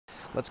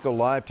Let's go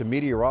live to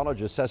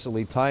meteorologist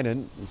Cecily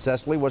Tynan.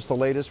 Cecily, what's the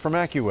latest from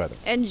AccuWeather?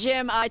 And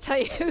Jim, I tell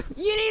you,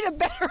 you need a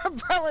better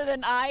umbrella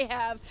than I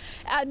have.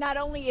 Not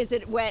only is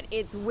it wet,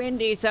 it's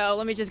windy, so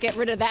let me just get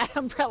rid of that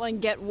umbrella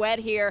and get wet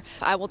here.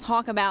 I will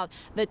talk about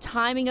the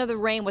timing of the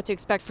rain, what to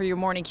expect for your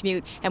morning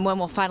commute, and when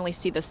we'll finally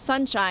see the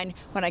sunshine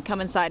when I come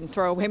inside and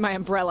throw away my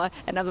umbrella.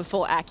 Another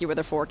full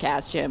AccuWeather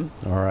forecast, Jim.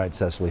 All right,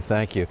 Cecily,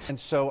 thank you. And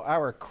so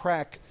our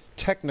crack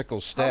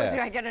technical staff... Oh, did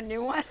I get a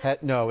new one?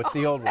 No, it's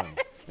the old one.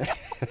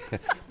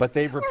 But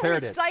they've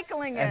repaired it.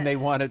 Recycling it. And they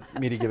wanted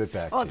me to give it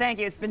back. Well, thank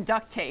you. It's been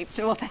duct taped.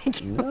 Well,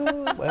 thank you.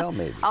 No, well,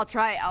 maybe. I'll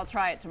try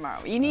it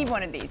tomorrow. You need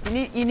one of these.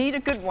 You need a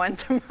good one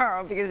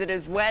tomorrow because it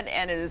is wet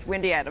and it is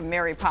windy. I had a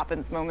Mary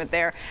Poppins moment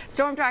there.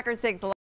 Storm Tracker 6.